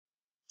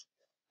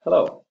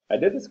Hello. I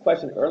did this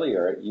question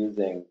earlier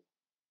using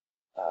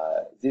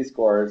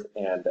z-scores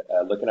and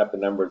looking up the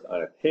numbers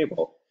on a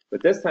table,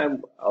 but this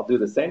time I'll do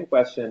the same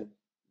question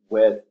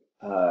with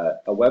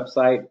a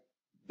website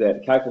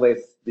that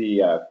calculates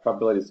the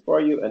probabilities for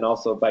you and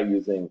also by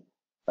using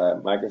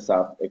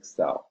Microsoft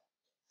Excel.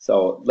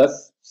 So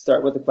let's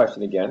start with the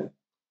question again.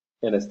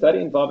 In a study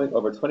involving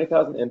over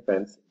 20,000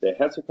 infants, the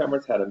head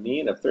circumference had a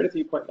mean of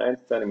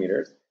 33.9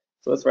 centimeters.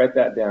 So let's write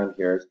that down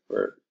here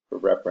for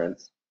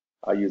reference.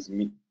 I'll use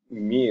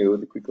mu,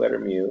 the Greek letter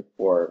mu,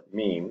 for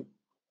mean,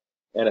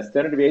 and a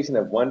standard deviation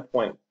of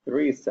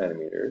 1.3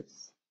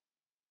 centimeters.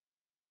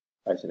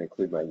 I should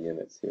include my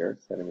units here,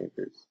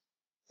 centimeters.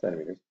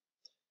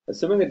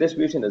 Assuming the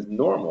distribution is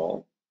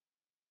normal,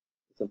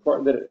 it's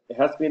important that it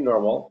has to be a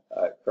normal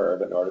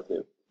curve in order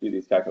to do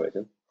these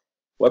calculations.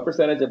 What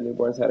percentage of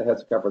newborns had a head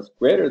circumference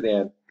greater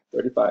than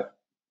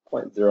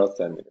 35.0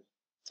 centimeters?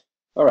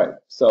 All right,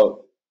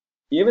 so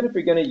even if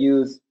you're going to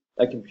use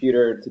a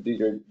computer to do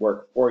your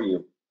work for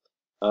you,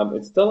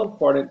 it's still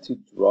important to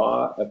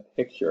draw a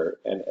picture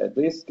and at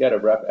least get a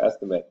rough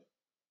estimate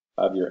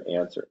of your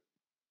answer.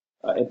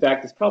 In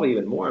fact, it's probably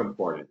even more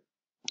important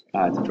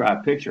to draw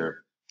a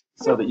picture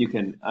so that you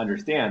can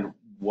understand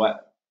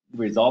what the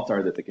results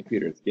are that the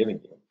computer is giving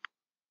you.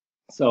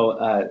 So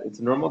it's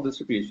a normal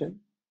distribution.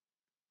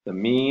 The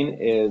mean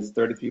is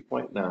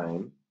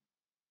 33.9,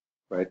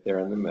 right there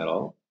in the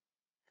middle.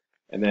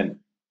 And then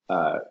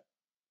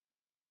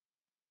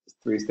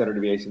 3 standard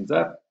deviations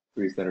up,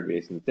 3 standard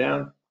deviations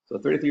down. So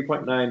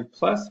 33.9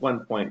 plus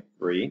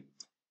 1.3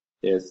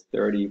 is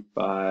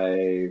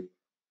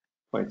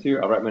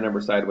 35.2. I'll write my number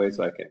sideways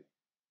so I can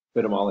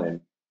fit them all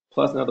in.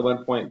 Plus another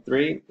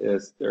 1.3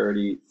 is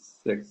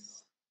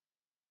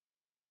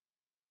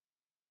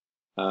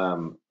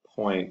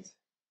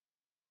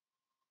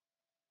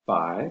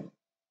 36.5.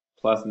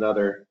 Plus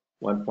another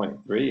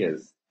 1.3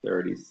 is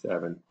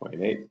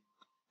 37.8.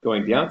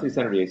 Going down 3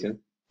 standard deviations,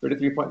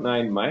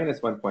 33.9 minus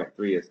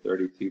 1.3 is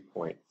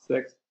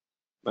 32.6.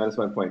 Minus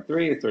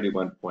 1.3 is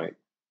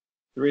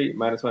 31.3.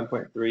 Minus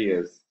 1.3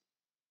 is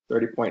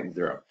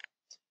 30.0. All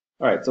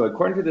right, so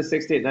according to the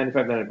 68,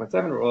 95,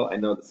 99.7 rule, I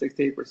know that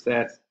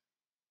 68%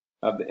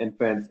 of the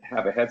infants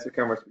have a head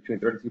circumference between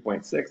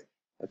 32.6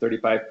 and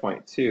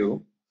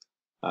 35.2.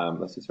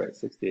 Let's just write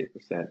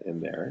 68% in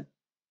there.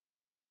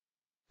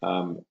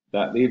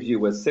 That leaves you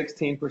with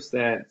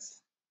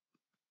 16%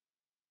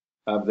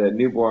 of the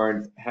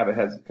newborns have a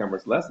head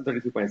circumference less than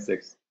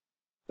 32.6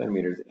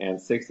 centimeters, and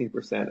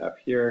 16% up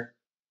here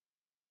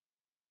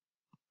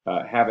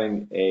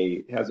having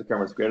a head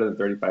circumference greater than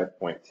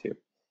 35.2.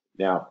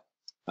 Now,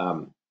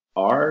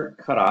 our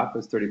cutoff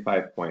is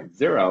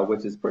 35.0,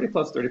 which is pretty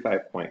close to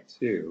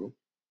 35.2.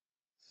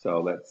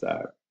 So let's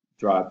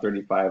draw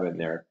 35 in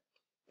there.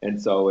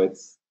 And so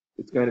it's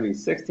going to be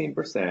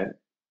 16%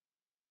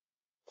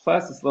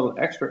 plus this little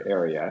extra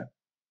area.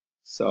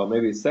 So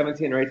maybe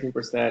 17 or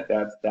 18%,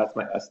 that's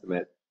my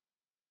estimate.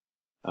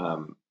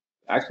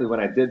 Actually, when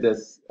I did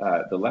this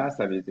the last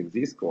time using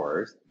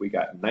z-scores, we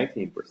got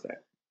 19%.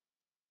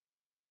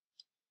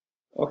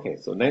 Okay,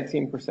 so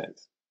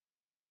 19%.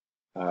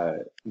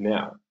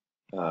 Now,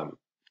 to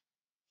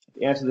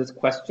answer this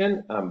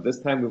question, this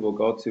time we will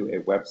go to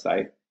a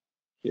website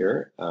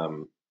here.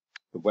 The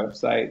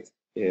website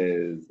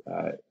is,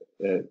 our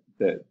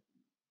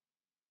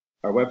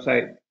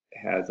website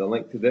has a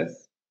link to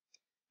this.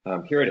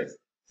 Here it is. It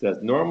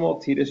says normal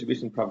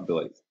t-distribution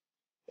probabilities.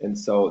 And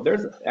so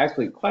there's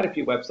actually quite a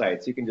few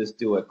websites. You can just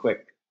do a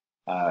quick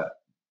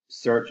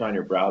search on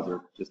your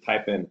browser. Just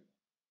type in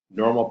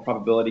normal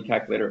probability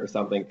calculator or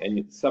something,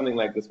 and something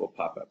like this will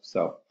pop up.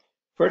 So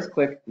first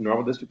click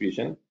normal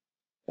distribution,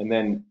 and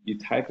then you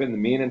type in the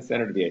mean and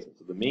standard deviation.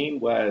 So the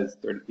mean was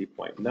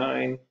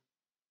 33.9,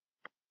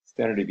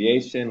 standard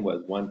deviation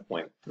was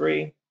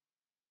 1.3,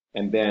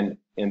 and then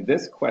in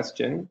this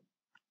question,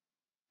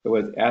 it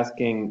was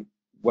asking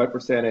what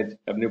percentage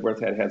of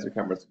newborns had head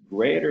circumference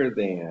greater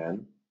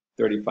than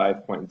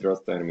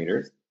 35.0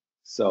 centimeters.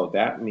 So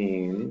that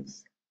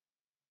means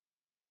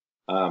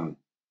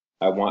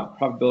I want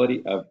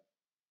probability of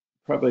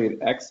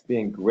x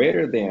being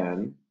greater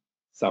than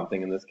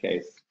something, in this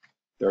case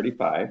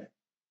 35.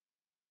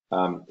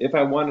 If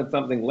I wanted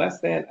something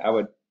less than, I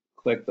would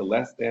click the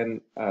less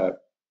than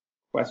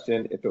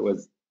question. If it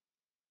was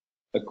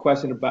a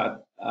question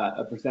about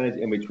a percentage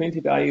in between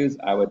two values,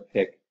 I would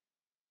pick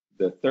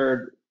the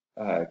third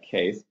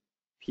case,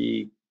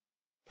 p,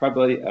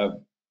 probability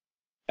of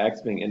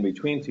x being in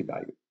between two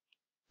values.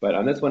 But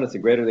on this one, it's a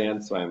greater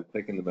than, so I'm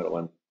clicking the middle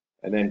one,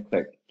 and then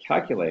click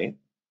calculate.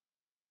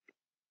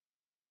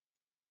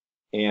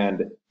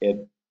 And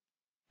it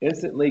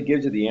instantly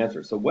gives you the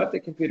answer. So what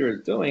the computer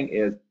is doing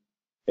is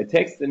it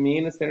takes the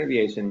mean and standard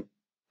deviation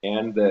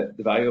and the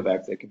value of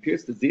x, it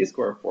computes the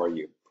z-score for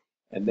you.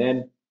 And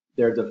then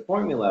there's a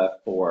formula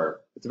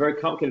for, it's a very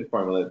complicated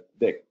formula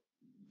that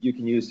you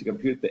can use to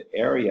compute the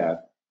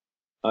area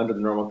under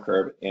the normal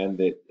curve, and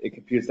it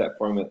computes that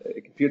formula,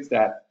 it computes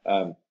that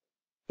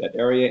that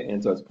area,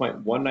 and so it's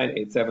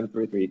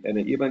 0.198733, and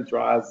it even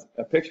draws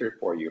a picture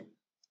for you.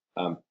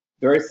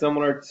 very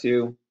similar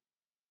to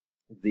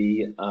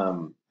the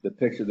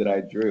picture that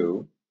I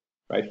drew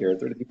right here,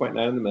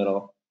 33.9 in the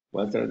middle,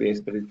 1 center of the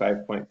base,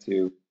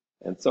 35.2,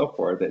 and so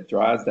forth. It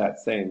draws that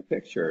same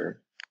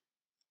picture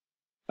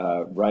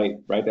right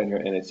down here,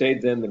 and it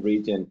shades in the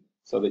region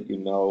so that you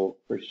know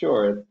for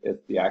sure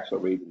it's the actual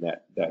region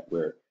that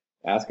we're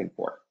asking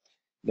for.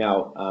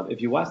 Now,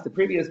 if you watched the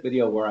previous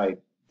video where I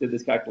did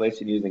this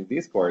calculation using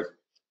z-scores,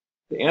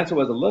 the answer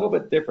was a little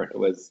bit different. It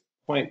was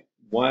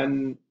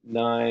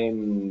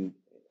 0.19,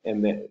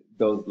 and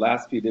those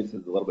last few digits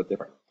is a little bit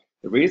different.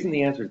 The reason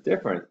the answer is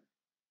different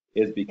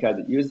is because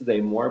it uses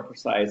a more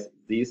precise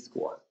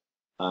z-score.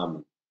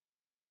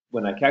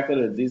 When I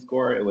calculated a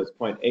z-score, it was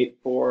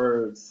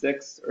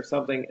 0.846 or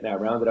something, and I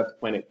rounded up to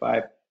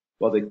 0.85.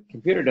 Well, the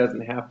computer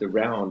doesn't have to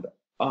round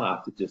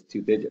off to just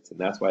 2 digits, and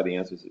that's why the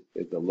answer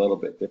is a little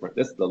bit different.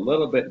 This is a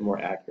little bit more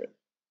accurate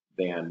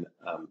than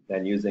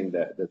using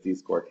the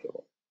z-score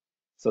table.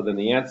 So then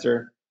the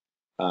answer,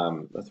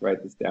 let's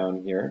write this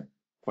down here,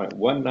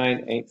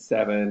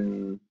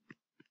 0.198733,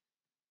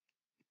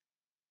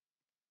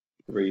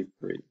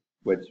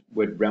 which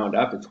would round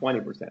up to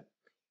 20%.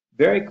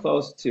 Very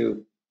close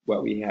to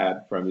what we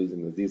had from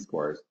using the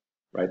z-scores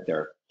right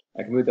there.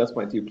 I can move those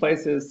 0.2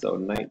 places, so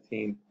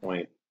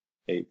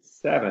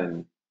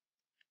 19.8733%.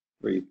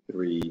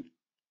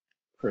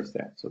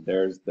 So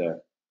there's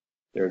the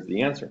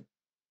answer.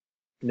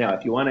 Now,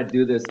 if you want to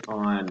do this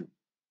on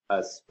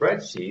a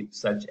spreadsheet,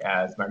 such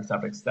as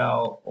Microsoft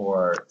Excel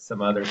or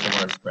some other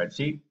similar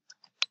spreadsheet,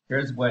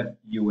 here's what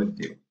you would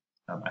do.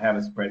 I have a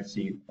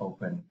spreadsheet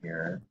open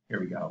here. Here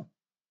we go.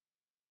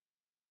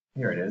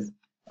 Here it is.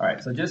 All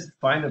right, so just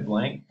find a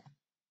blank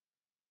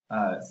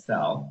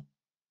cell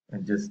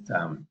and just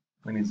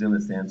let me zoom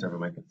this in so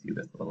everyone can see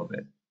this a little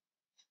bit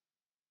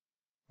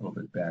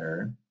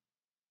better.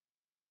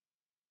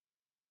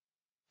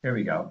 Here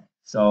we go.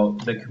 So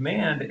the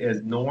command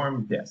is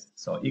norm dist.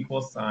 So =,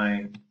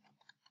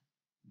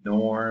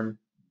 norm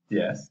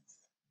dist.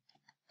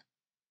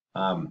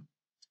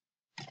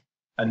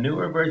 A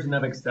newer version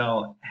of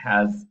Excel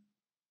has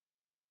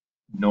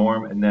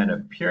norm and then a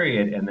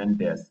period and then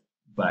dist,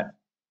 but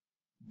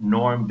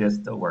norm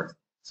dist still works.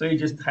 So you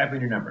just type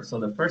in your number. So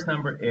the first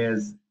number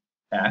is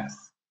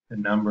X, the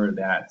number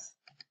that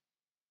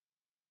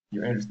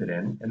you're interested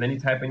in, and then you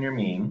type in your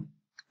mean,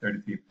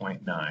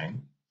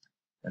 33.9,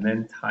 and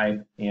then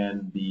type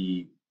in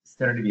the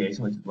standard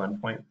deviation, which is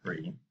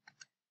 1.3.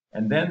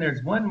 And then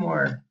there's one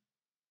more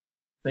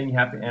thing you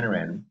have to enter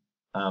in.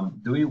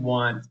 Do we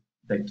want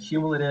the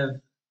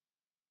cumulative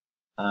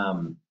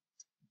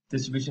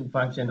distribution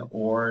function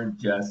or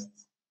just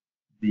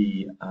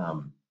the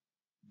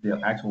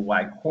actual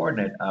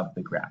y-coordinate of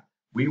the graph?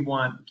 We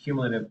want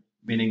cumulative,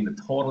 meaning the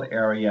total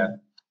area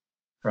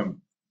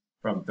from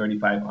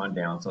 35 on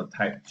down, so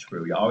type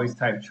true. You always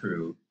type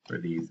true for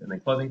these, and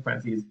then closing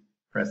parentheses,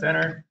 press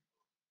enter,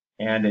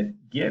 and it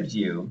gives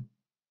you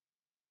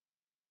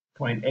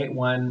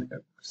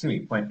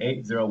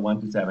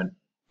 0.80127.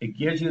 It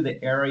gives you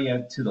the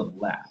area to the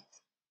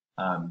left,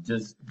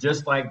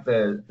 just like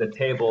the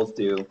tables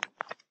do.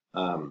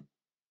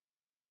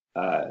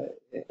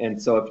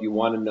 And so if you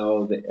want to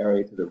know the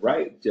area to the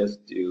right,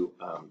 just do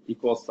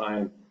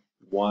 =1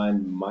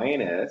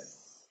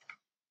 minus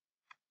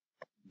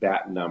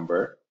that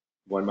number,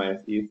 1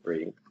 minus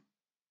E3,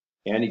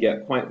 and you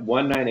get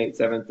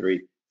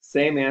 0.19873,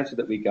 same answer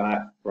that we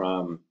got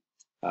from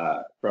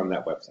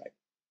that website.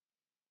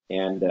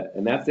 And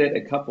that's it.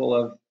 A couple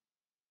of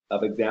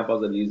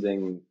examples of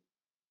using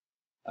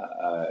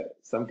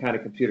some kind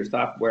of computer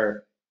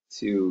software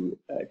to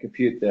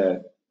compute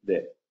the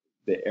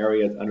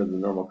areas under the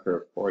normal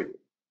curve for you.